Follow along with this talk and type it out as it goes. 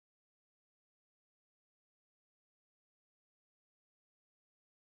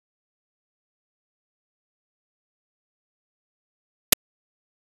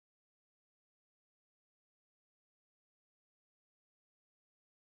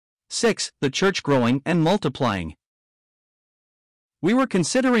6. The church growing and multiplying. We were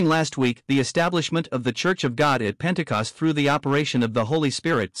considering last week the establishment of the Church of God at Pentecost through the operation of the Holy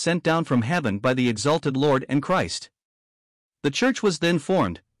Spirit sent down from heaven by the exalted Lord and Christ. The church was then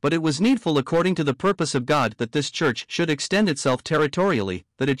formed, but it was needful according to the purpose of God that this church should extend itself territorially,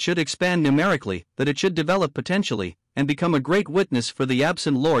 that it should expand numerically, that it should develop potentially, and become a great witness for the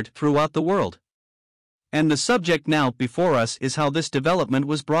absent Lord throughout the world. And the subject now before us is how this development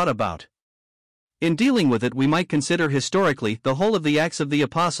was brought about. In dealing with it, we might consider historically the whole of the Acts of the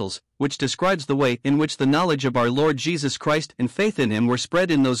Apostles, which describes the way in which the knowledge of our Lord Jesus Christ and faith in Him were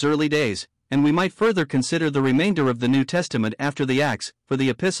spread in those early days, and we might further consider the remainder of the New Testament after the Acts, for the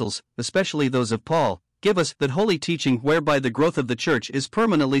epistles, especially those of Paul, give us that holy teaching whereby the growth of the church is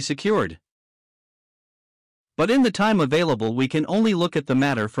permanently secured. But in the time available we can only look at the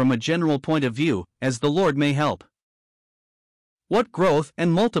matter from a general point of view, as the Lord may help. What growth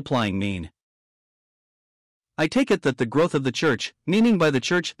and multiplying mean? I take it that the growth of the church, meaning by the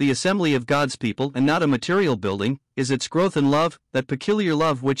church the assembly of God's people and not a material building, is its growth in love, that peculiar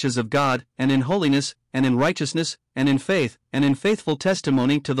love which is of God, and in holiness, and in righteousness, and in faith, and in faithful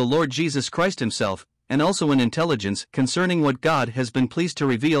testimony to the Lord Jesus Christ Himself, and also in intelligence concerning what God has been pleased to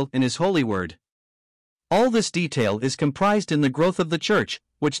reveal in His holy word. All this detail is comprised in the growth of the church,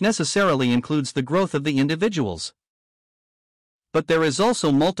 which necessarily includes the growth of the individuals. But there is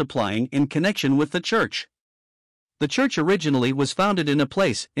also multiplying in connection with the church. The church originally was founded in a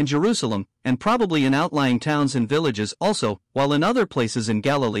place, in Jerusalem, and probably in outlying towns and villages also, while in other places in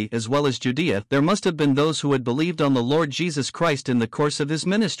Galilee as well as Judea there must have been those who had believed on the Lord Jesus Christ in the course of His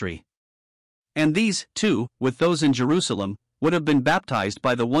ministry. And these, too, with those in Jerusalem, would have been baptized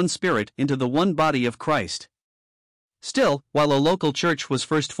by the one Spirit into the one body of Christ. Still, while a local church was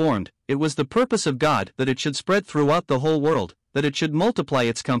first formed, it was the purpose of God that it should spread throughout the whole world, that it should multiply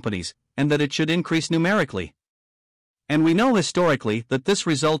its companies, and that it should increase numerically. And we know historically that this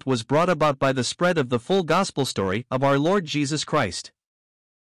result was brought about by the spread of the full gospel story of our Lord Jesus Christ.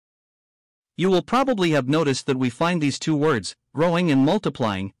 You will probably have noticed that we find these two words, growing and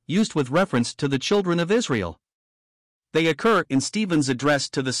multiplying, used with reference to the children of Israel. They occur in Stephen's address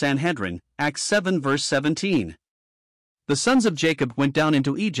to the Sanhedrin, Acts 7 verse 17. The sons of Jacob went down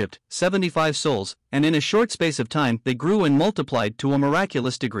into Egypt, 75 souls, and in a short space of time they grew and multiplied to a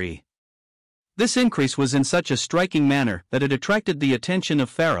miraculous degree. This increase was in such a striking manner that it attracted the attention of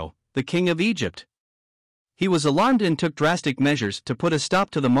Pharaoh, the king of Egypt. He was alarmed and took drastic measures to put a stop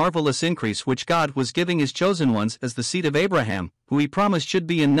to the marvelous increase which God was giving His chosen ones as the seed of Abraham, who He promised should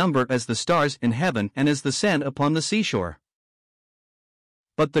be in number as the stars in heaven and as the sand upon the seashore.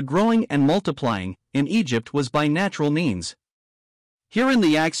 But the growing and multiplying in Egypt was by natural means. Here in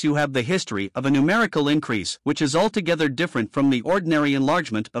the Acts you have the history of a numerical increase which is altogether different from the ordinary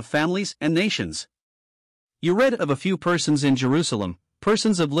enlargement of families and nations. You read of a few persons in Jerusalem,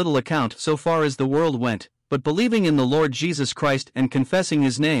 persons of little account so far as the world went, but believing in the Lord Jesus Christ and confessing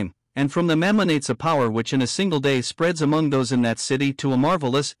His name, and from them emanates a power which in a single day spreads among those in that city to a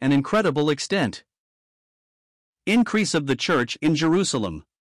marvelous and incredible extent. Increase of the church in Jerusalem.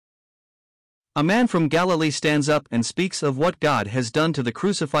 A man from Galilee stands up and speaks of what God has done to the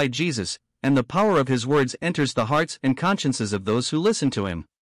crucified Jesus, and the power of His words enters the hearts and consciences of those who listen to Him.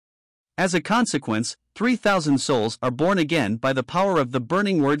 As a consequence, 3,000 souls are born again by the power of the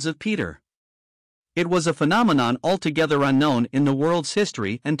burning words of Peter. It was a phenomenon altogether unknown in the world's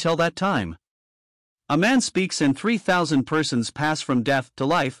history until that time. A man speaks and 3,000 persons pass from death to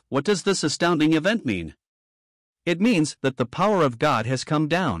life. What does this astounding event mean? It means that the power of God has come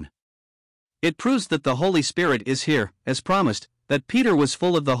down. It proves that the Holy Spirit is here, as promised, that Peter was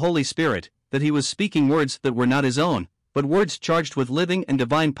full of the Holy Spirit, that he was speaking words that were not his own, but words charged with living and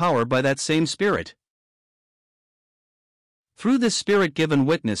divine power by that same Spirit. Through this Spirit-given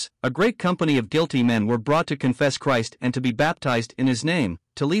witness, a great company of guilty men were brought to confess Christ and to be baptized in His name,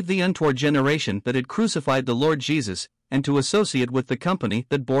 to leave the untoward generation that had crucified the Lord Jesus, and to associate with the company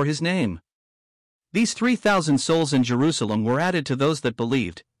that bore His name. These 3,000 souls in Jerusalem were added to those that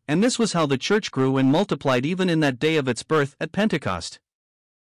believed, and this was how the church grew and multiplied even in that day of its birth at Pentecost.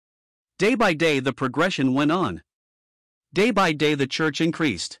 Day by day the progression went on. Day by day the church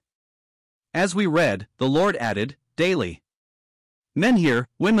increased. As we read, the Lord added, daily. Men here,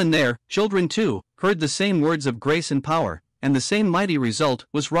 women there, children too, heard the same words of grace and power, and the same mighty result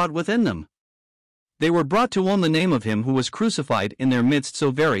was wrought within them. They were brought to own the name of Him who was crucified in their midst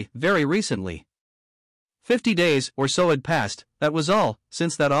so very, very recently. 50 days or so had passed, that was all,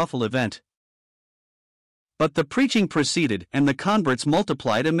 since that awful event. But the preaching proceeded and the converts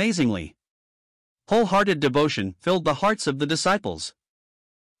multiplied amazingly. Wholehearted devotion filled the hearts of the disciples.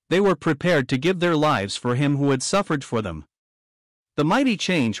 They were prepared to give their lives for him who had suffered for them. The mighty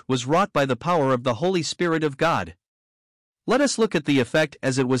change was wrought by the power of the Holy Spirit of God. Let us look at the effect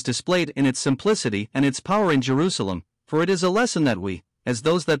as it was displayed in its simplicity and its power in Jerusalem, for it is a lesson that we, as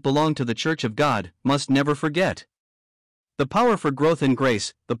those that belong to the Church of God, must never forget. The power for growth in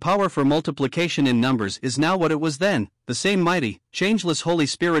grace, the power for multiplication in numbers is now what it was then. The same mighty, changeless Holy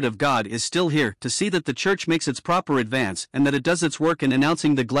Spirit of God is still here to see that the church makes its proper advance and that it does its work in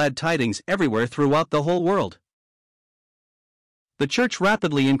announcing the glad tidings everywhere throughout the whole world. The church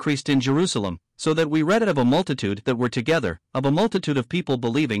rapidly increased in Jerusalem, so that we read of a multitude that were together, of a multitude of people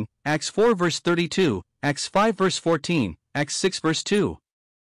believing, Acts 4 verse 32, Acts 5 verse 14, Acts 6 verse 2.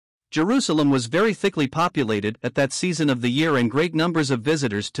 Jerusalem was very thickly populated at that season of the year, and great numbers of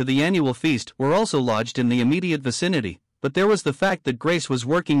visitors to the annual feast were also lodged in the immediate vicinity, but there was the fact that grace was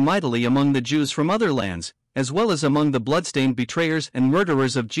working mightily among the Jews from other lands, as well as among the bloodstained betrayers and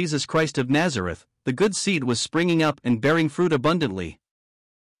murderers of Jesus Christ of Nazareth. The good seed was springing up and bearing fruit abundantly.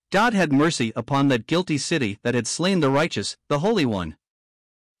 God had mercy upon that guilty city that had slain the righteous, the Holy One.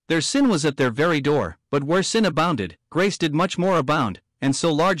 Their sin was at their very door, but where sin abounded, grace did much more abound, and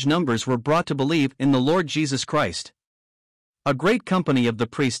so large numbers were brought to believe in the Lord Jesus Christ. A great company of the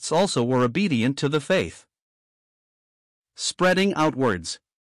priests also were obedient to the faith. Spreading outwards.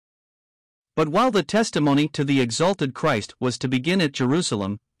 But while the testimony to the exalted Christ was to begin at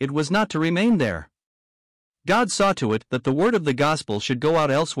Jerusalem, it was not to remain there. God saw to it that the word of the gospel should go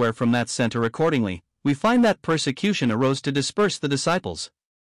out elsewhere from that center. Accordingly, we find that persecution arose to disperse the disciples.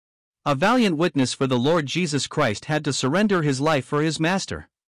 A valiant witness for the Lord Jesus Christ had to surrender his life for his master.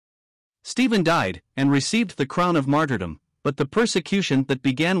 Stephen died and received the crown of martyrdom, but the persecution that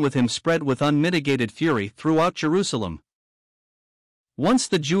began with him spread with unmitigated fury throughout Jerusalem. Once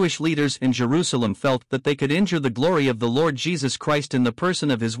the Jewish leaders in Jerusalem felt that they could injure the glory of the Lord Jesus Christ in the person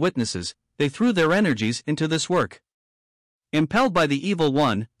of his witnesses, they threw their energies into this work. Impelled by the evil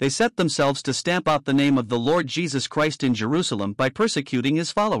one, they set themselves to stamp out the name of the Lord Jesus Christ in Jerusalem by persecuting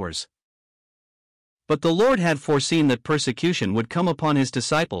his followers. But the Lord had foreseen that persecution would come upon his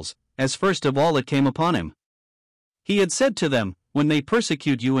disciples, as first of all it came upon him. He had said to them, "When they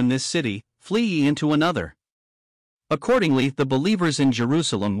persecute you in this city, flee ye into another." Accordingly, the believers in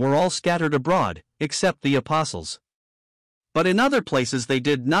Jerusalem were all scattered abroad, except the apostles. But in other places they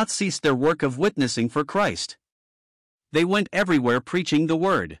did not cease their work of witnessing for Christ. They went everywhere preaching the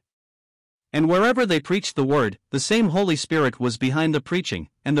word. And wherever they preached the word, the same Holy Spirit was behind the preaching,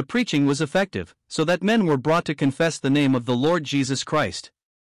 and the preaching was effective, so that men were brought to confess the name of the Lord Jesus Christ.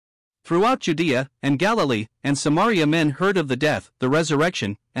 Throughout Judea and Galilee and Samaria men heard of the death, the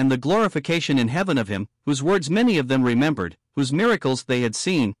resurrection, and the glorification in heaven of him, whose words many of them remembered, whose miracles they had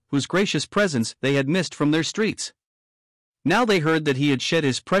seen, whose gracious presence they had missed from their streets. Now they heard that he had shed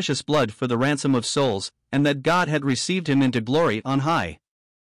his precious blood for the ransom of souls, and that God had received him into glory on high.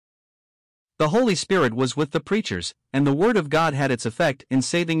 The Holy Spirit was with the preachers, and the word of God had its effect in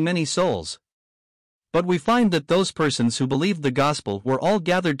saving many souls. But we find that those persons who believed the gospel were all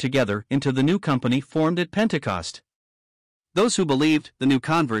gathered together into the new company formed at Pentecost. Those who believed, the new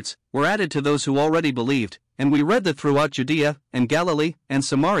converts, were added to those who already believed, and we read that throughout Judea and Galilee and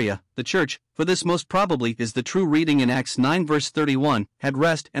Samaria, the church, for this most probably is the true reading in Acts 9 verse 31, had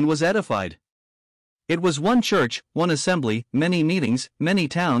rest and was edified. It was one church, one assembly, many meetings, many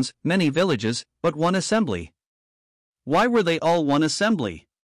towns, many villages, but one assembly. Why were they all one assembly?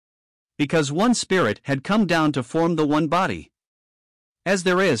 Because one Spirit had come down to form the one body. As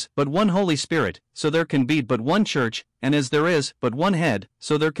there is but one Holy Spirit, so there can be but one church, and as there is but one head,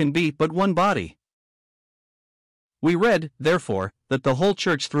 so there can be but one body. We read, therefore, that the whole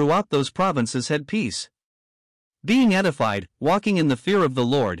church throughout those provinces had peace. Being edified, walking in the fear of the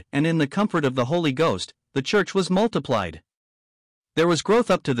Lord and in the comfort of the Holy Ghost, the church was multiplied. There was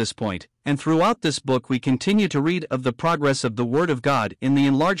growth up to this point, and throughout this book we continue to read of the progress of the Word of God in the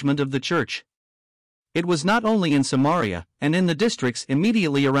enlargement of the church. It was not only in Samaria and in the districts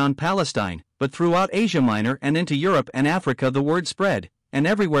immediately around Palestine, but throughout Asia Minor and into Europe and Africa the word spread, and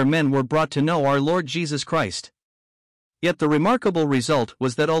everywhere men were brought to know our Lord Jesus Christ. Yet the remarkable result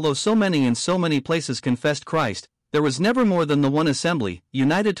was that although so many in so many places confessed Christ, there was never more than the one assembly,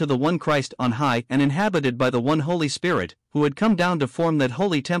 united to the one Christ on high and inhabited by the one Holy Spirit, who had come down to form that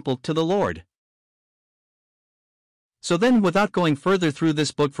holy temple to the Lord. So then, without going further through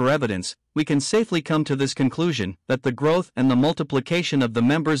this book for evidence, we can safely come to this conclusion, that the growth and the multiplication of the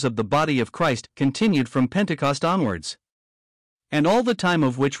members of the body of Christ continued from Pentecost onwards. And all the time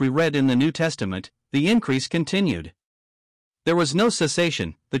of which we read in the New Testament, the increase continued. There was no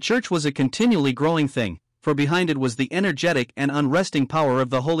cessation, the church was a continually growing thing, for behind it was the energetic and unresting power of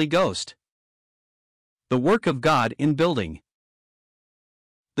the Holy Ghost. The work of God in building.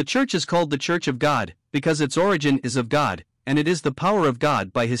 The church is called the Church of God, because its origin is of God, and it is the power of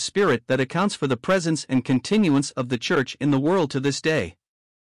God by His Spirit that accounts for the presence and continuance of the church in the world to this day.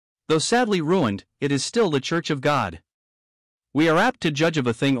 Though sadly ruined, it is still the Church of God. We are apt to judge of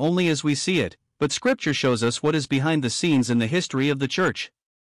a thing only as we see it, but Scripture shows us what is behind the scenes in the history of the church.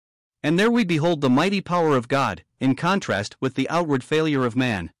 And there we behold the mighty power of God, in contrast with the outward failure of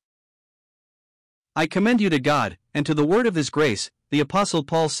man. I commend you to God, and to the word of His grace, the Apostle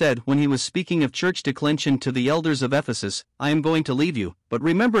Paul said when he was speaking of church declension to the elders of Ephesus, I am going to leave you, but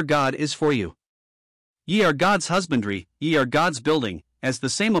remember God is for you. Ye are God's husbandry, ye are God's building, as the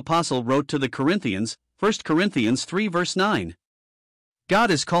same apostle wrote to the Corinthians, 1 Corinthians 3 verse 9.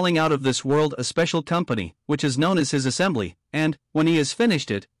 God is calling out of this world a special company, which is known as His assembly, and, when He has finished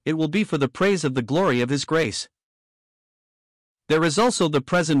it, it will be for the praise of the glory of His grace. There is also the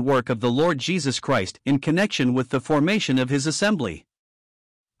present work of the Lord Jesus Christ in connection with the formation of His assembly.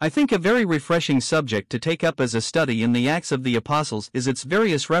 I think a very refreshing subject to take up as a study in the Acts of the Apostles is its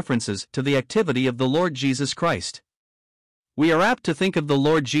various references to the activity of the Lord Jesus Christ. We are apt to think of the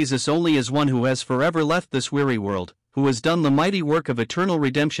Lord Jesus only as one who has forever left this weary world, who has done the mighty work of eternal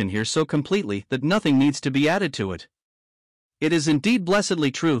redemption here so completely that nothing needs to be added to it. It is indeed blessedly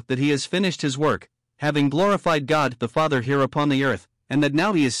true that He has finished His work, having glorified God the Father here upon the earth, and that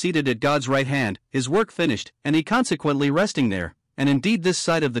now He is seated at God's right hand, His work finished, and He consequently resting there, and indeed this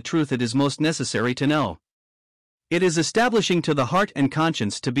side of the truth it is most necessary to know. It is establishing to the heart and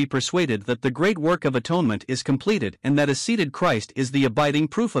conscience to be persuaded that the great work of atonement is completed and that a seated Christ is the abiding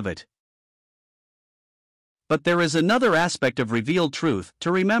proof of it. But there is another aspect of revealed truth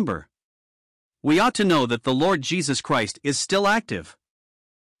to remember. We ought to know that the Lord Jesus Christ is still active.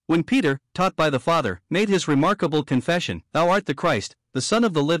 When Peter, taught by the Father, made his remarkable confession, Thou art the Christ, the Son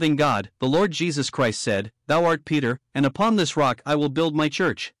of the living God, the Lord Jesus Christ said, Thou art Peter, and upon this rock I will build my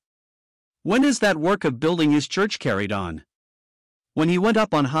church. When is that work of building His church carried on? When He went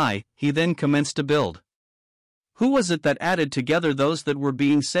up on high, He then commenced to build. Who was it that added together those that were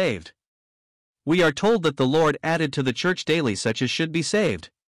being saved? We are told that the Lord added to the church daily such as should be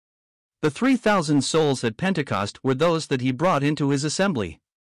saved. The 3,000 souls at Pentecost were those that He brought into His assembly.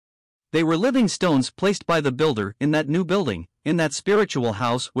 They were living stones placed by the builder in that new building, in that spiritual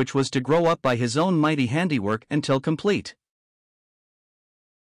house which was to grow up by His own mighty handiwork until complete.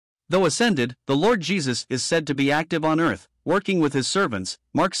 Though ascended, the Lord Jesus is said to be active on earth, working with His servants,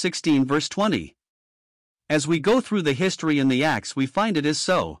 Mark 16 verse 20. As we go through the history in the Acts we find it is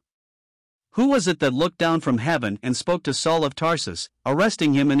so. Who was it that looked down from heaven and spoke to Saul of Tarsus,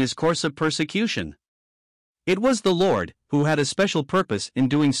 arresting him in his course of persecution? It was the Lord, who had a special purpose in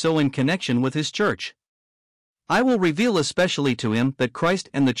doing so in connection with His church. I will reveal especially to him that Christ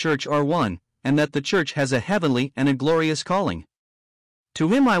and the church are one, and that the church has a heavenly and a glorious calling. To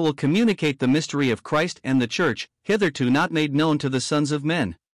him I will communicate the mystery of Christ and the church, hitherto not made known to the sons of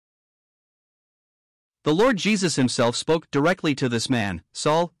men. The Lord Jesus Himself spoke directly to this man,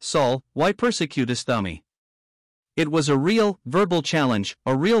 Saul, Saul, why persecutest thou me? It was a real, verbal challenge,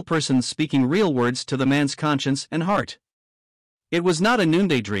 a real person speaking real words to the man's conscience and heart. It was not a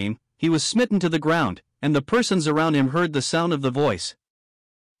noonday dream, he was smitten to the ground, and the persons around him heard the sound of the voice.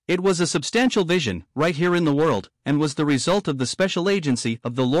 It was a substantial vision, right here in the world, and was the result of the special agency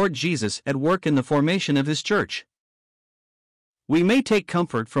of the Lord Jesus at work in the formation of His church. We may take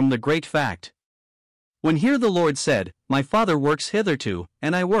comfort from the great fact. When here the Lord said, My Father works hitherto,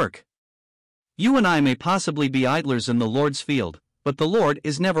 and I work. You and I may possibly be idlers in the Lord's field, but the Lord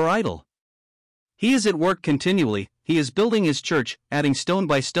is never idle. He is at work continually, He is building His church, adding stone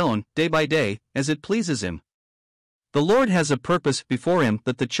by stone, day by day, as it pleases Him. The Lord has a purpose before Him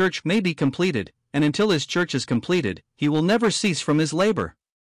that the church may be completed, and until His church is completed, He will never cease from His labor.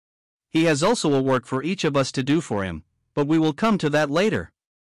 He has also a work for each of us to do for Him, but we will come to that later.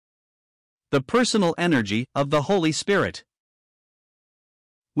 The personal energy of the Holy Spirit.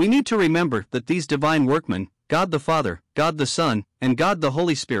 We need to remember that these divine workmen, God the Father, God the Son, and God the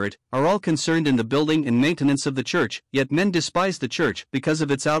Holy Spirit, are all concerned in the building and maintenance of the church, yet men despise the church because of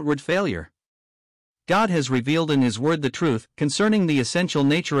its outward failure. God has revealed in His Word the truth concerning the essential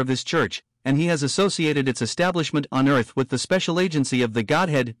nature of His church, and He has associated its establishment on earth with the special agency of the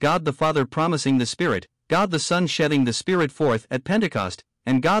Godhead, God the Father promising the Spirit, God the Son shedding the Spirit forth at Pentecost,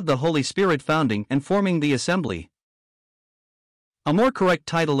 and God the Holy Spirit founding and forming the assembly. A more correct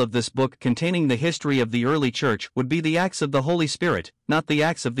title of this book containing the history of the early church would be The Acts of the Holy Spirit, not the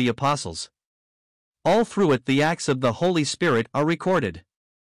Acts of the Apostles. All through it the acts of the Holy Spirit are recorded.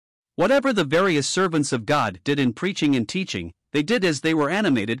 Whatever the various servants of God did in preaching and teaching, they did as they were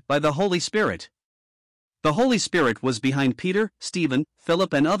animated by the Holy Spirit. The Holy Spirit was behind Peter, Stephen,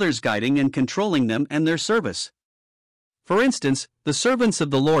 Philip, and others, guiding and controlling them and their service. For instance, the servants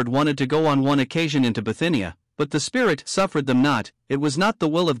of the Lord wanted to go on one occasion into Bithynia, but the Spirit suffered them not. It was not the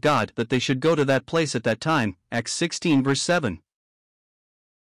will of God that they should go to that place at that time. Acts 16 verse 7.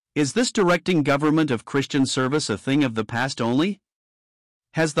 Is this directing government of Christian service a thing of the past only?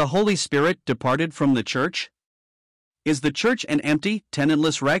 Has the Holy Spirit departed from the church? Is the church an empty,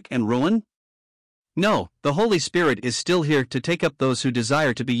 tenantless wreck and ruin? No, the Holy Spirit is still here to take up those who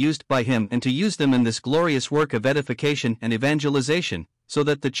desire to be used by Him and to use them in this glorious work of edification and evangelization, so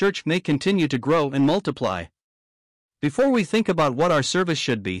that the church may continue to grow and multiply. Before we think about what our service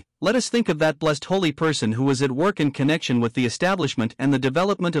should be, let us think of that blessed holy person who is at work in connection with the establishment and the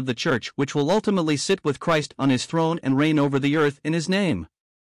development of the church, which will ultimately sit with Christ on His throne and reign over the earth in His name.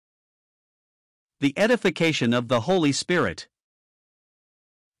 The edification of the Holy Spirit.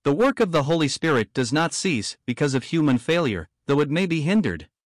 The work of the Holy Spirit does not cease because of human failure, though it may be hindered.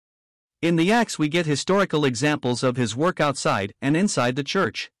 In the Acts we get historical examples of His work outside and inside the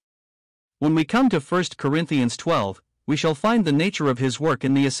church. When we come to 1 Corinthians 12, we shall find the nature of His work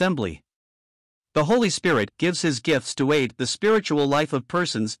in the assembly. The Holy Spirit gives His gifts to aid the spiritual life of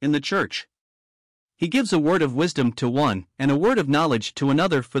persons in the church. He gives a word of wisdom to one and a word of knowledge to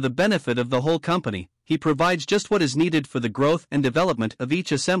another for the benefit of the whole company. He provides just what is needed for the growth and development of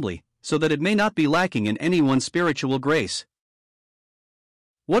each assembly, so that it may not be lacking in any one spiritual grace.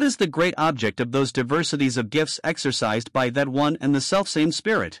 What is the great object of those diversities of gifts exercised by that one and the selfsame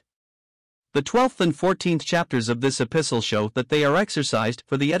Spirit? The 12th and 14th chapters of this epistle show that they are exercised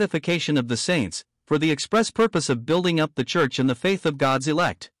for the edification of the saints, for the express purpose of building up the church in the faith of God's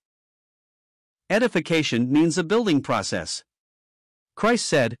elect. Edification means a building process. Christ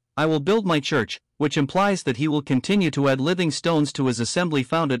said, "I will build my church," which implies that He will continue to add living stones to His assembly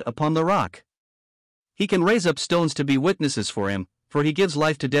founded upon the rock. He can raise up stones to be witnesses for Him, for He gives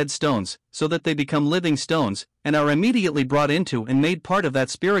life to dead stones, so that they become living stones, and are immediately brought into and made part of that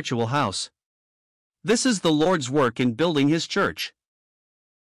spiritual house. This is the Lord's work in building His church.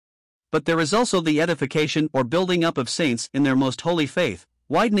 But there is also the edification or building up of saints in their most holy faith,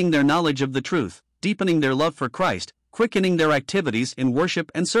 widening their knowledge of the truth, deepening their love for Christ, quickening their activities in worship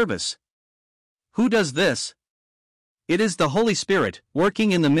and service. Who does this? It is the Holy Spirit,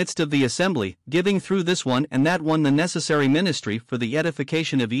 working in the midst of the assembly, giving through this one and that one the necessary ministry for the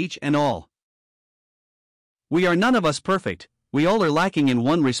edification of each and all. We are none of us perfect, we all are lacking in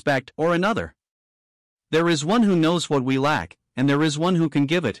one respect or another. There is one who knows what we lack, and there is one who can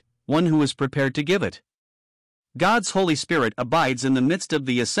give it, one who is prepared to give it. God's Holy Spirit abides in the midst of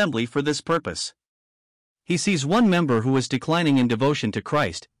the assembly for this purpose. He sees one member who is declining in devotion to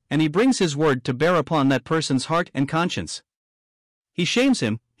Christ, and He brings His word to bear upon that person's heart and conscience. He shames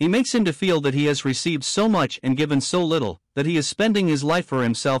him, He makes him to feel that he has received so much and given so little, that he is spending his life for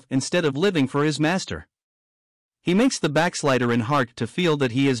himself instead of living for his Master. He makes the backslider in heart to feel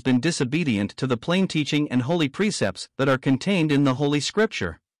that he has been disobedient to the plain teaching and holy precepts that are contained in the Holy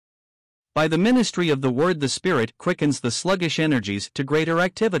Scripture. By the ministry of the Word, the Spirit quickens the sluggish energies to greater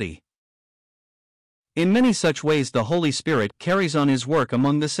activity. In many such ways the Holy Spirit carries on His work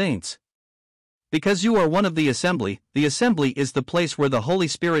among the saints. Because you are one of the assembly is the place where the Holy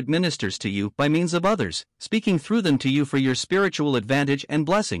Spirit ministers to you by means of others, speaking through them to you for your spiritual advantage and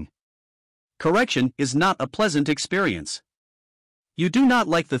blessing. Correction is not a pleasant experience. You do not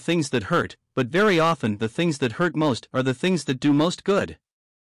like the things that hurt, but very often the things that hurt most are the things that do most good.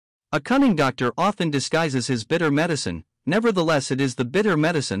 A cunning doctor often disguises his bitter medicine, nevertheless it is the bitter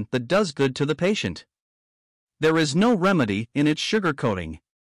medicine that does good to the patient. There is no remedy in its sugarcoating.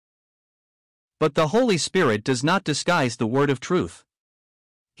 But the Holy Spirit does not disguise the word of truth.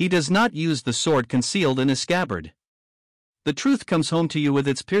 He does not use the sword concealed in a scabbard. The truth comes home to you with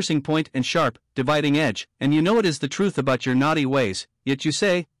its piercing point and sharp, dividing edge, and you know it is the truth about your naughty ways, yet you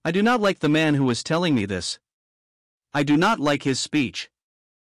say, "I do not like the man who is telling me this. I do not like his speech.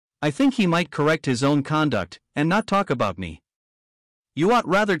 I think he might correct his own conduct, and not talk about me." You ought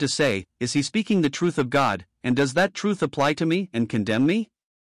rather to say, "Is he speaking the truth of God, and does that truth apply to me and condemn me?"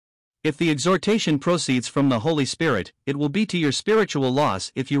 If the exhortation proceeds from the Holy Spirit, it will be to your spiritual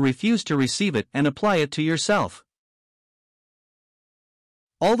loss if you refuse to receive it and apply it to yourself.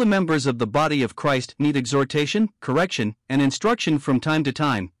 All the members of the body of Christ need exhortation, correction, and instruction from time to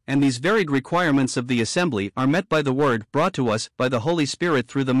time, and these varied requirements of the assembly are met by the word brought to us by the Holy Spirit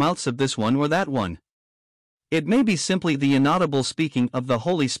through the mouths of this one or that one. It may be simply the inaudible speaking of the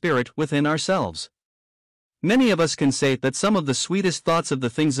Holy Spirit within ourselves. Many of us can say that some of the sweetest thoughts of the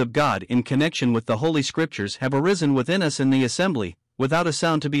things of God in connection with the Holy Scriptures have arisen within us in the assembly, without a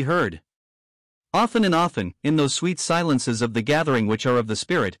sound to be heard. Often and often, in those sweet silences of the gathering which are of the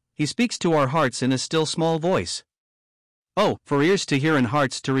Spirit, He speaks to our hearts in a still small voice. Oh, for ears to hear and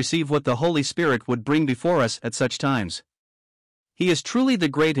hearts to receive what the Holy Spirit would bring before us at such times. He is truly the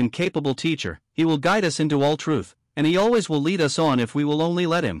great and capable teacher. He will guide us into all truth, and He always will lead us on if we will only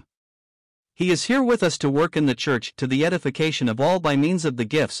let Him. He is here with us to work in the church to the edification of all by means of the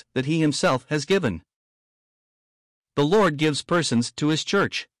gifts that He Himself has given. The Lord gives persons to His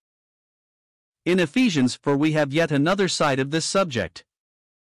church. In Ephesians, for we have yet another side of this subject.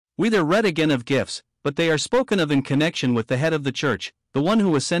 We there read again of gifts, but they are spoken of in connection with the head of the church, the one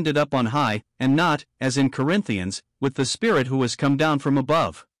who ascended up on high, and not, as in Corinthians, with the Spirit who has come down from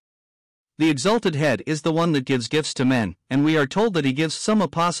above. The exalted head is the one that gives gifts to men, and we are told that He gives some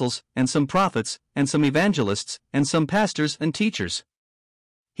apostles, and some prophets, and some evangelists, and some pastors and teachers.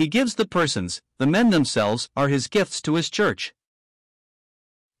 He gives the persons, the men themselves are His gifts to His church.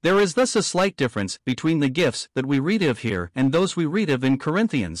 There is thus a slight difference between the gifts that we read of here and those we read of in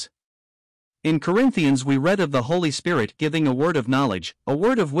Corinthians. In Corinthians we read of the Holy Spirit giving a word of knowledge, a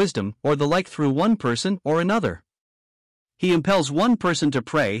word of wisdom, or the like through one person or another. He impels one person to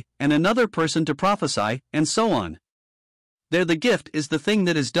pray, and another person to prophesy, and so on. There the gift is the thing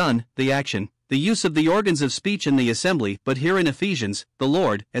that is done, the action, the use of the organs of speech in the assembly, but here in Ephesians, the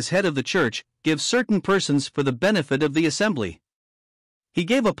Lord, as head of the church, gives certain persons for the benefit of the assembly. He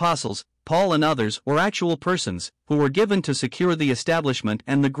gave apostles, Paul and others were actual persons, who were given to secure the establishment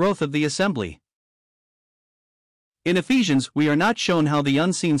and the growth of the assembly. In Ephesians we are not shown how the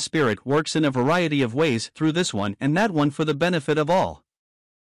unseen Spirit works in a variety of ways through this one and that one for the benefit of all.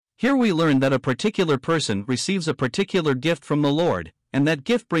 Here we learn that a particular person receives a particular gift from the Lord, and that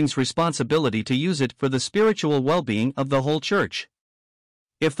gift brings responsibility to use it for the spiritual well-being of the whole church.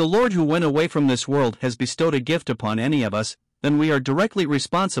 If the Lord who went away from this world has bestowed a gift upon any of us, then we are directly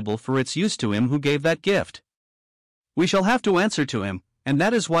responsible for its use to Him who gave that gift. We shall have to answer to Him, and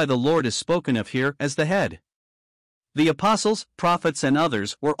that is why the Lord is spoken of here as the head. The apostles, prophets, and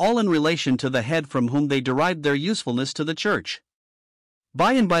others were all in relation to the head from whom they derived their usefulness to the church.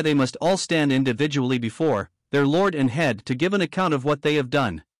 By and by they must all stand individually before their Lord and head to give an account of what they have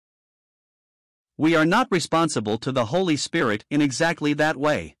done. We are not responsible to the Holy Spirit in exactly that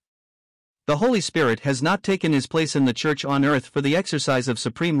way. The Holy Spirit has not taken His place in the church on earth for the exercise of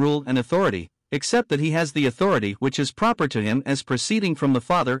supreme rule and authority, except that He has the authority which is proper to Him as proceeding from the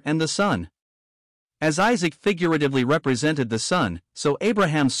Father and the Son. As Isaac figuratively represented the Son, so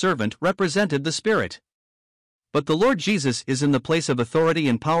Abraham's servant represented the Spirit. But the Lord Jesus is in the place of authority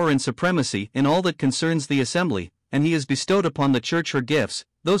and power and supremacy in all that concerns the assembly, and He has bestowed upon the church her gifts,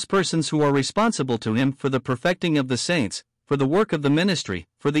 those persons who are responsible to Him for the perfecting of the saints, for the work of the ministry,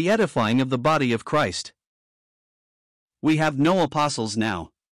 for the edifying of the body of Christ. We have no apostles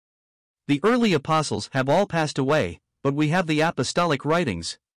now. The early apostles have all passed away, but we have the apostolic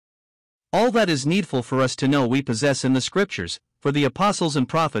writings. All that is needful for us to know we possess in the Scriptures, for the apostles and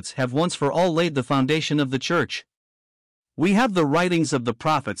prophets have once for all laid the foundation of the church. We have the writings of the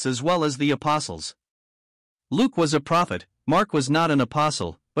prophets as well as the apostles. Luke was a prophet, Mark was not an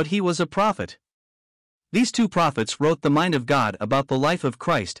apostle, but he was a prophet. These two prophets wrote the mind of God about the life of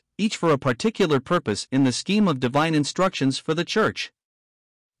Christ, each for a particular purpose in the scheme of divine instructions for the church.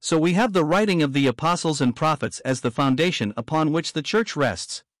 So we have the writing of the apostles and prophets as the foundation upon which the church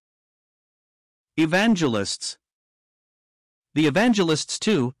rests. Evangelists. The evangelists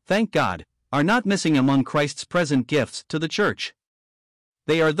too, thank God, are not missing among Christ's present gifts to the church.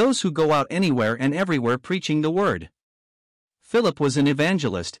 They are those who go out anywhere and everywhere preaching the word. Philip was an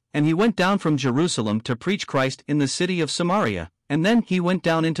evangelist, and he went down from Jerusalem to preach Christ in the city of Samaria, and then he went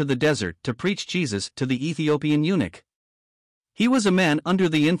down into the desert to preach Jesus to the Ethiopian eunuch. He was a man under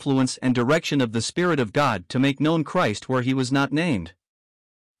the influence and direction of the Spirit of God to make known Christ where He was not named.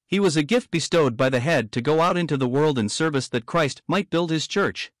 He was a gift bestowed by the head to go out into the world in service that Christ might build His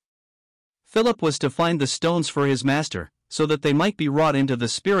church. Philip was to find the stones for his master, so that they might be wrought into the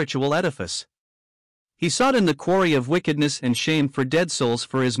spiritual edifice. He sought in the quarry of wickedness and shame for dead souls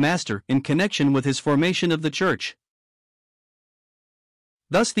for his master in connection with his formation of the church.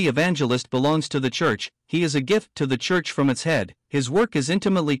 Thus the evangelist belongs to the church, he is a gift to the church from its head, his work is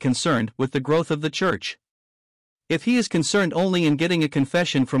intimately concerned with the growth of the church. If he is concerned only in getting a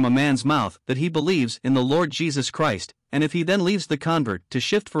confession from a man's mouth that he believes in the Lord Jesus Christ, and if he then leaves the convert to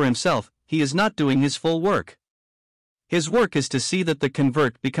shift for himself, he is not doing his full work. His work is to see that the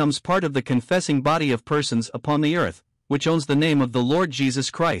convert becomes part of the confessing body of persons upon the earth, which owns the name of the Lord Jesus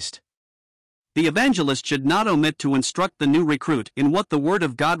Christ. The evangelist should not omit to instruct the new recruit in what the Word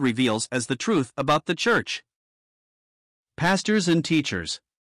of God reveals as the truth about the church. Pastors and teachers.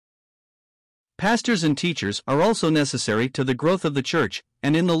 Pastors and teachers are also necessary to the growth of the church,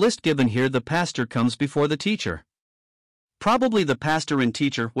 and in the list given here the pastor comes before the teacher. Probably the pastor and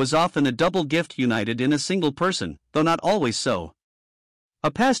teacher was often a double gift united in a single person, though not always so.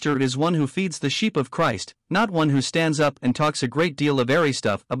 A pastor is one who feeds the sheep of Christ, not one who stands up and talks a great deal of airy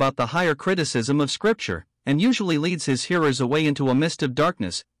stuff about the higher criticism of Scripture, and usually leads his hearers away into a mist of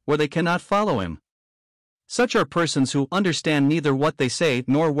darkness, where they cannot follow him. Such are persons who understand neither what they say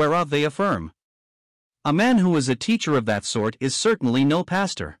nor whereof they affirm. A man who is a teacher of that sort is certainly no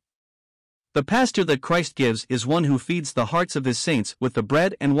pastor. The pastor that Christ gives is one who feeds the hearts of his saints with the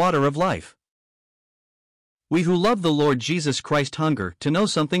bread and water of life. We who love the Lord Jesus Christ hunger to know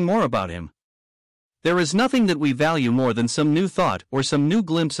something more about him. There is nothing that we value more than some new thought or some new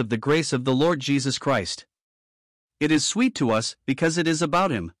glimpse of the grace of the Lord Jesus Christ. It is sweet to us because it is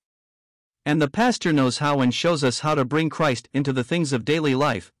about him. And the pastor knows how and shows us how to bring Christ into the things of daily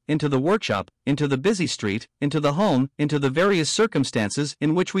life, into the workshop, into the busy street, into the home, into the various circumstances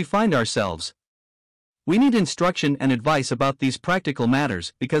in which we find ourselves. We need instruction and advice about these practical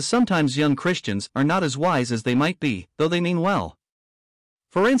matters because sometimes young Christians are not as wise as they might be, though they mean well.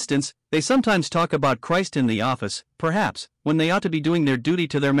 For instance, they sometimes talk about Christ in the office, perhaps, when they ought to be doing their duty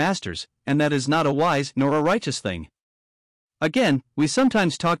to their masters, and that is not a wise nor a righteous thing. Again, we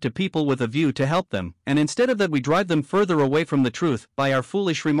sometimes talk to people with a view to help them, and instead of that we drive them further away from the truth by our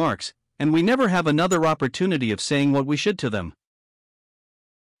foolish remarks, and we never have another opportunity of saying what we should to them.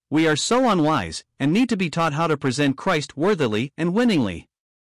 We are so unwise, and need to be taught how to present Christ worthily and winningly.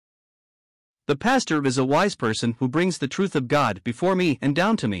 The pastor is a wise person who brings the truth of God before me and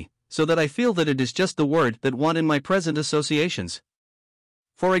down to me, so that I feel that it is just the word that want in my present associations.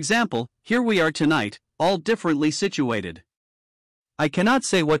 For example, here we are tonight, all differently situated. I cannot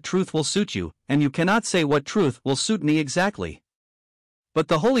say what truth will suit you, and you cannot say what truth will suit me exactly. But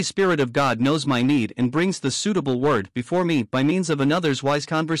the Holy Spirit of God knows my need and brings the suitable word before me by means of another's wise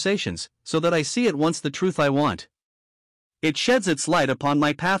conversations, so that I see at once the truth I want. It sheds its light upon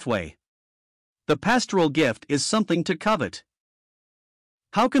my pathway. The pastoral gift is something to covet.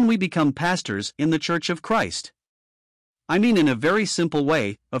 How can we become pastors in the Church of Christ? I mean in a very simple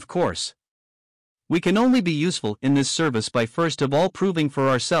way, of course. We can only be useful in this service by first of all proving for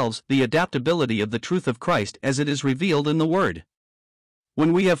ourselves the adaptability of the truth of Christ as it is revealed in the Word.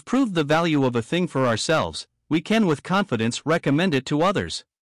 When we have proved the value of a thing for ourselves, we can with confidence recommend it to others.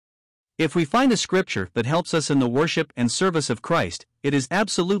 If we find a scripture that helps us in the worship and service of Christ, it is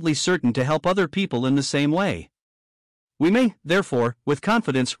absolutely certain to help other people in the same way. We may, therefore, with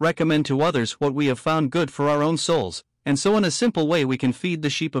confidence recommend to others what we have found good for our own souls, and so in a simple way we can feed the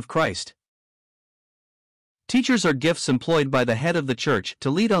sheep of Christ. Teachers are gifts employed by the head of the church to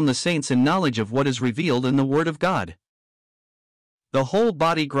lead on the saints in knowledge of what is revealed in the Word of God. The whole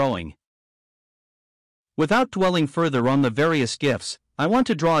body growing. Without dwelling further on the various gifts, I want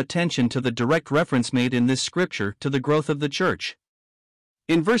to draw attention to the direct reference made in this scripture to the growth of the church.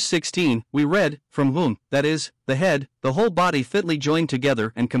 In verse 16, we read, "From whom, that is, the head, the whole body fitly joined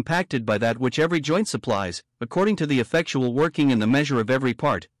together and compacted by that which every joint supplies, according to the effectual working in the measure of every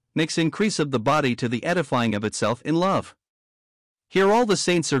part, makes increase of the body to the edifying of itself in love." Here all the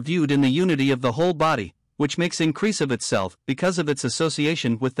saints are viewed in the unity of the whole body, which makes increase of itself because of its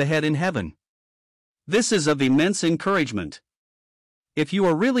association with the head in heaven. This is of immense encouragement. If you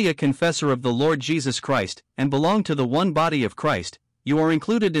are really a confessor of the Lord Jesus Christ and belong to the one body of Christ, you are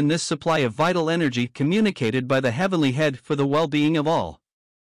included in this supply of vital energy communicated by the heavenly head for the well-being of all.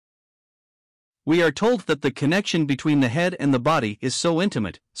 We are told that the connection between the head and the body is so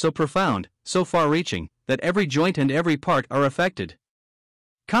intimate, so profound, so far-reaching, that every joint and every part are affected.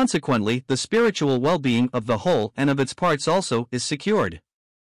 Consequently, the spiritual well-being of the whole and of its parts also is secured.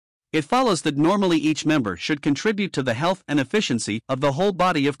 It follows that normally each member should contribute to the health and efficiency of the whole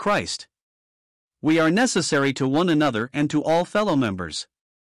body of Christ. We are necessary to one another and to all fellow members.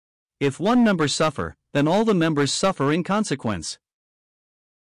 If one member suffer, then all the members suffer in consequence.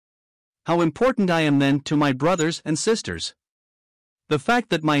 How important I am then to my brothers and sisters. The fact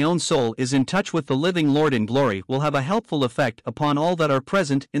that my own soul is in touch with the living Lord in glory will have a helpful effect upon all that are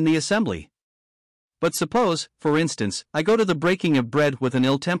present in the assembly. But suppose, for instance, I go to the breaking of bread with an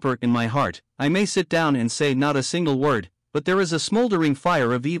ill temper in my heart. I may sit down and say not a single word, but there is a smoldering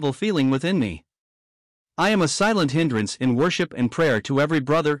fire of evil feeling within me. I am a silent hindrance in worship and prayer to every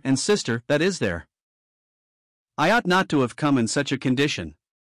brother and sister that is there. I ought not to have come in such a condition.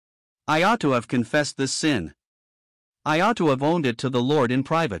 I ought to have confessed this sin. I ought to have owned it to the Lord in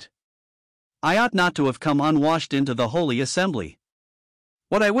private. I ought not to have come unwashed into the holy assembly.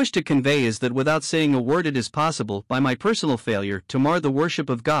 What I wish to convey is that without saying a word it is possible by my personal failure to mar the worship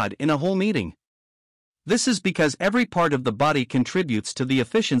of God in a whole meeting. This is because every part of the body contributes to the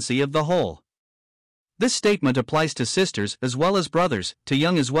efficiency of the whole. This statement applies to sisters as well as brothers, to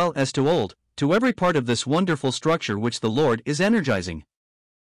young as well as to old, to every part of this wonderful structure which the Lord is energizing.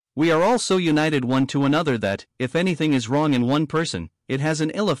 We are all so united one to another that, if anything is wrong in one person, it has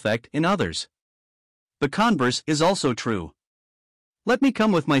an ill effect in others. The converse is also true. Let me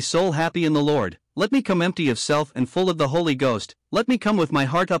come with my soul happy in the Lord, let me come empty of self and full of the Holy Ghost, let me come with my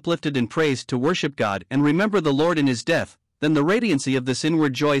heart uplifted in praise to worship God and remember the Lord in His death, then the radiancy of this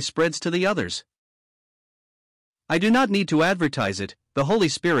inward joy spreads to the others. I do not need to advertise it, the Holy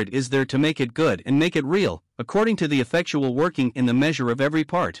Spirit is there to make it good and make it real, according to the effectual working in the measure of every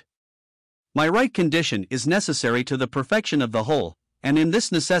part. My right condition is necessary to the perfection of the whole, and in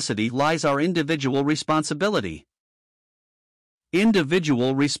this necessity lies our individual responsibility.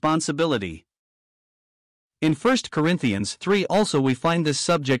 Individual responsibility. In 1 Corinthians 3 also we find this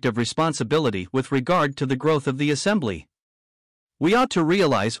subject of responsibility with regard to the growth of the assembly. We ought to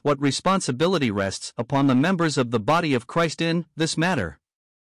realize what responsibility rests upon the members of the body of Christ in this matter.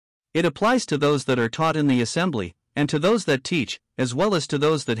 It applies to those that are taught in the assembly, and to those that teach, as well as to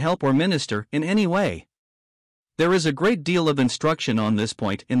those that help or minister in any way. There is a great deal of instruction on this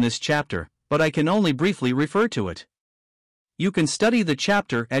point in this chapter, but I can only briefly refer to it. You can study the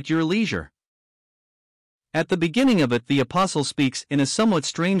chapter at your leisure. At the beginning of it, the apostle speaks in a somewhat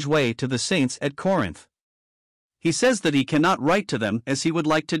strange way to the saints at Corinth. He says that he cannot write to them as he would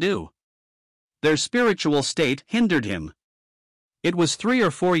like to do. Their spiritual state hindered him. It was 3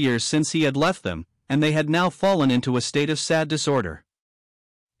 or 4 years since he had left them, and they had now fallen into a state of sad disorder.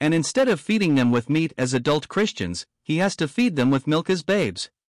 And instead of feeding them with meat as adult Christians, he has to feed them with milk as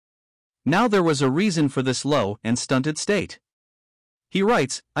babes. Now there was a reason for this low and stunted state. He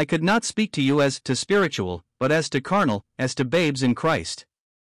writes, I could not speak to you as to spiritual, but as to carnal, as to babes in Christ.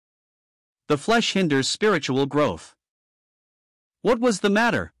 The flesh hinders spiritual growth. What was the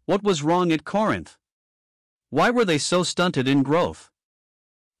matter? What was wrong at Corinth? Why were they so stunted in growth?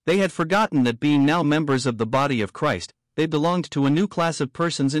 They had forgotten that being now members of the body of Christ, they belonged to a new class of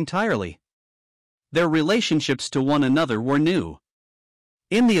persons entirely. Their relationships to one another were new.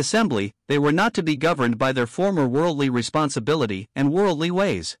 In the assembly, they were not to be governed by their former worldly responsibility and worldly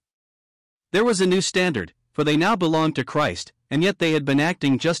ways. There was a new standard, for they now belonged to Christ, and yet they had been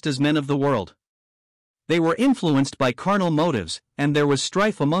acting just as men of the world. They were influenced by carnal motives, and there was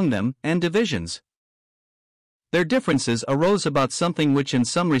strife among them and divisions. Their differences arose about something which in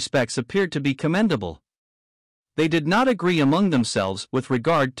some respects appeared to be commendable. They did not agree among themselves with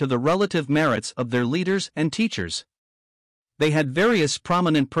regard to the relative merits of their leaders and teachers. They had various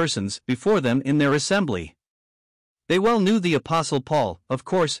prominent persons before them in their assembly. They well knew the Apostle Paul, of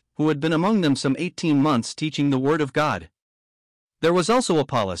course, who had been among them some 18 months teaching the Word of God. There was also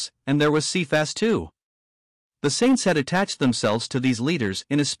Apollos, and there was Cephas too. The saints had attached themselves to these leaders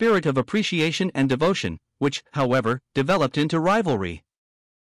in a spirit of appreciation and devotion, which, however, developed into rivalry.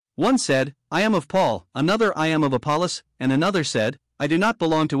 One said, I am of Paul, another I am of Apollos, and another said, I do not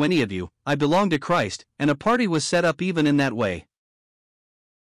belong to any of you, I belong to Christ, and a party was set up even in that way.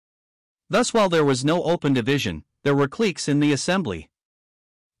 Thus while there was no open division, there were cliques in the assembly.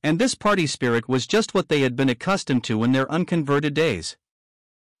 And this party spirit was just what they had been accustomed to in their unconverted days.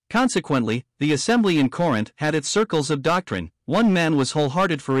 Consequently, the assembly in Corinth had its circles of doctrine. One man was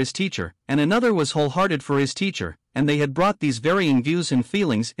wholehearted for his teacher, and another was wholehearted for his teacher, and they had brought these varying views and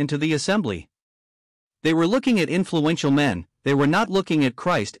feelings into the assembly. They were looking at influential men, they were not looking at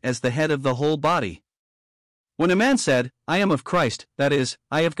Christ as the head of the whole body. When a man said, I am of Christ, that is,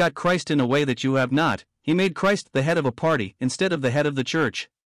 I have got Christ in a way that you have not, he made Christ the head of a party instead of the head of the church.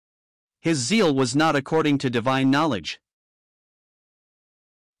 His zeal was not according to divine knowledge.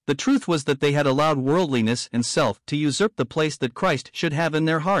 The truth was that they had allowed worldliness and self to usurp the place that Christ should have in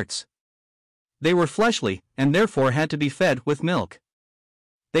their hearts. They were fleshly, and therefore had to be fed with milk.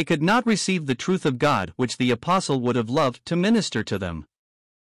 They could not receive the truth of God which the apostle would have loved to minister to them.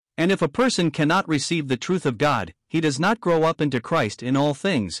 And if a person cannot receive the truth of God, he does not grow up into Christ in all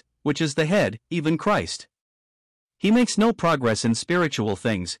things, which is the head, even Christ. He makes no progress in spiritual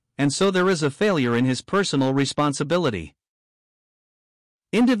things, and so there is a failure in his personal responsibility.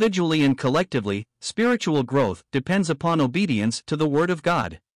 Individually and collectively, spiritual growth depends upon obedience to the Word of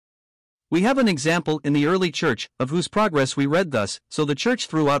God. We have an example in the early church, of whose progress we read thus, so the church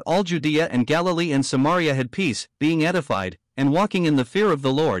throughout all Judea and Galilee and Samaria had peace, being edified, and walking in the fear of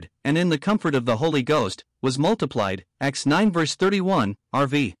the Lord, and in the comfort of the Holy Ghost, was multiplied. Acts 9 verse 31,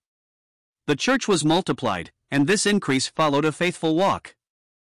 RV. The church was multiplied, and this increase followed a faithful walk.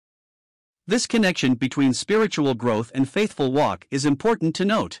 This connection between spiritual growth and faithful walk is important to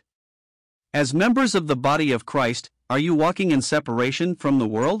note. As members of the body of Christ, are you walking in separation from the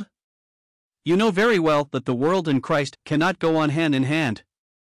world? You know very well that the world and Christ cannot go on hand in hand.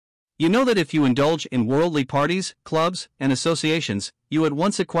 You know that if you indulge in worldly parties, clubs, and associations, you at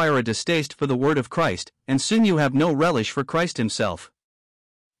once acquire a distaste for the word of Christ, and soon you have no relish for Christ himself.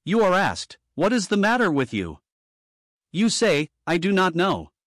 You are asked, "What is the matter with you?" You say, "I do not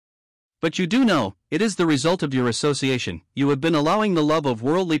know." But you do know, it is the result of your association. You have been allowing the love of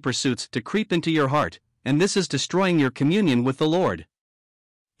worldly pursuits to creep into your heart, and this is destroying your communion with the Lord.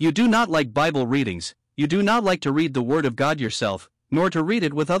 You do not like Bible readings, you do not like to read the Word of God yourself, nor to read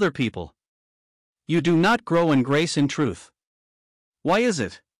it with other people. You do not grow in grace and truth. Why is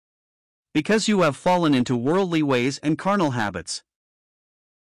it? Because you have fallen into worldly ways and carnal habits.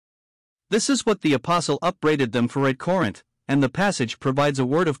 This is what the apostle upbraided them for at Corinth, and the passage provides a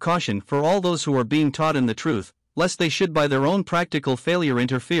word of caution for all those who are being taught in the truth, lest they should by their own practical failure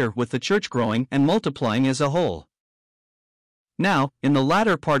interfere with the church growing and multiplying as a whole. Now, in the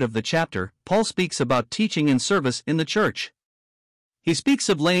latter part of the chapter, Paul speaks about teaching and service in the church. He speaks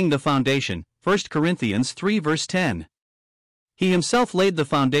of laying the foundation, 1 Corinthians 3 verse 10. He himself laid the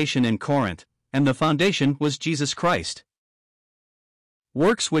foundation in Corinth, and the foundation was Jesus Christ.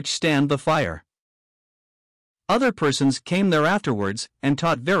 Works which stand the fire. Other persons came there afterwards and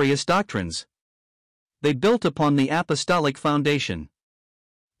taught various doctrines. They built upon the apostolic foundation.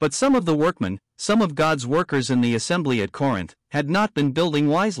 But some of the workmen, some of God's workers in the assembly at Corinth, had not been building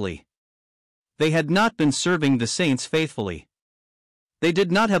wisely. They had not been serving the saints faithfully. They did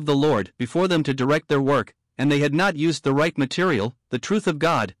not have the Lord before them to direct their work, and they had not used the right material, the truth of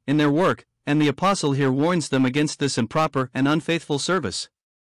God, in their work, and the apostle here warns them against this improper and unfaithful service.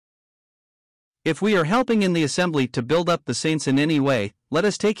 If we are helping in the assembly to build up the saints in any way, let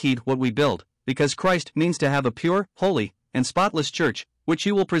us take heed what we build, because Christ means to have a pure, holy, and spotless church, which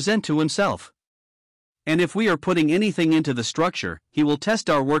he will present to himself. And if we are putting anything into the structure, he will test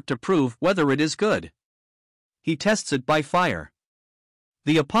our work to prove whether it is good. He tests it by fire.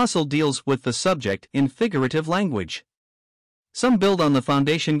 The apostle deals with the subject in figurative language. Some build on the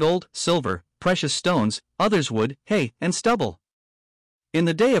foundation gold, silver, precious stones, others wood, hay, and stubble. In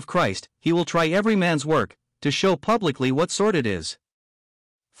the day of Christ, he will try every man's work, to show publicly what sort it is.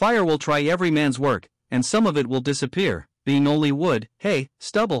 Fire will try every man's work, and some of it will disappear, being only wood, hay,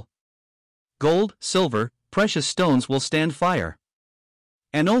 stubble. Gold, silver, precious stones will stand fire.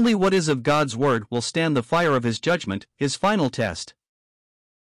 And only what is of God's word will stand the fire of his judgment, his final test.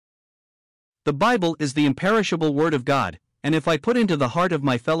 The Bible is the imperishable word of God, and if I put into the heart of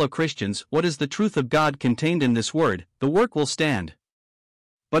my fellow Christians what is the truth of God contained in this word, the work will stand.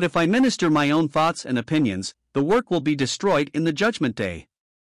 But if I minister my own thoughts and opinions, the work will be destroyed in the judgment day.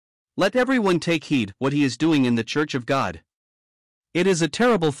 Let everyone take heed what he is doing in the church of God. It is a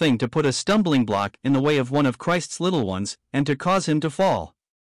terrible thing to put a stumbling block in the way of one of Christ's little ones, and to cause him to fall.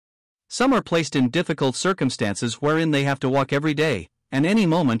 Some are placed in difficult circumstances wherein they have to walk every day, and any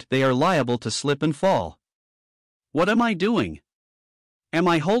moment they are liable to slip and fall. What am I doing? Am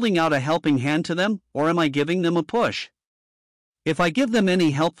I holding out a helping hand to them, or am I giving them a push? If I give them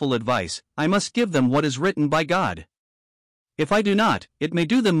any helpful advice, I must give them what is written by God. If I do not, it may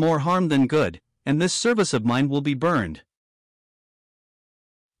do them more harm than good, and this service of mine will be burned.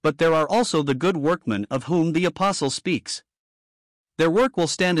 But there are also the good workmen of whom the apostle speaks. Their work will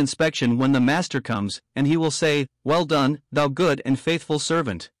stand inspection when the master comes, and he will say, "Well done, thou good and faithful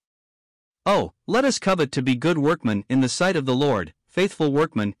servant." Oh, let us covet to be good workmen in the sight of the Lord, faithful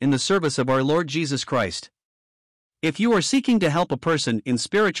workmen in the service of our Lord Jesus Christ. If you are seeking to help a person in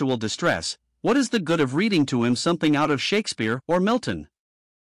spiritual distress, what is the good of reading to him something out of Shakespeare or Milton?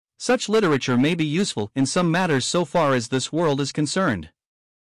 Such literature may be useful in some matters so far as this world is concerned.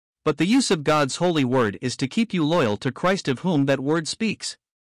 But the use of God's holy word is to keep you loyal to Christ of whom that word speaks.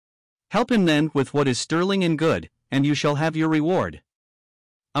 Help him then with what is sterling and good, and you shall have your reward.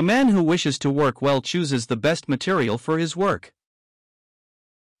 A man who wishes to work well chooses the best material for his work.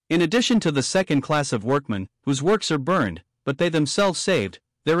 In addition to the second class of workmen, whose works are burned, but they themselves saved,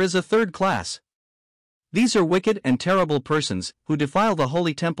 there is a third class. These are wicked and terrible persons, who defile the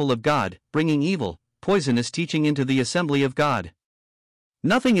holy temple of God, bringing evil, poisonous teaching into the assembly of God.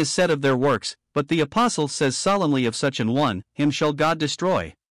 Nothing is said of their works, but the apostle says solemnly of such an one, him shall God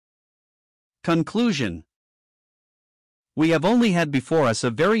destroy. Conclusion. We have only had before us a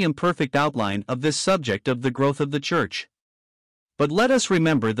very imperfect outline of this subject of the growth of the church. But let us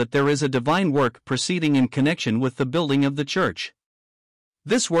remember that there is a divine work proceeding in connection with the building of the church.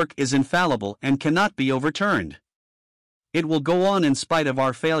 This work is infallible and cannot be overturned. It will go on in spite of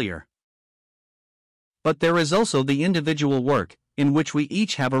our failure. But there is also the individual work, in which we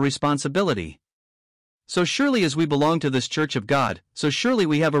each have a responsibility. So surely as we belong to this Church of God, so surely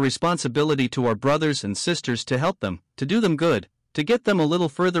we have a responsibility to our brothers and sisters to help them, to do them good, to get them a little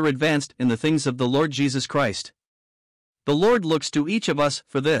further advanced in the things of the Lord Jesus Christ. The Lord looks to each of us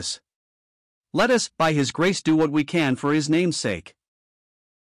for this. Let us, by His grace, do what we can for His name's sake.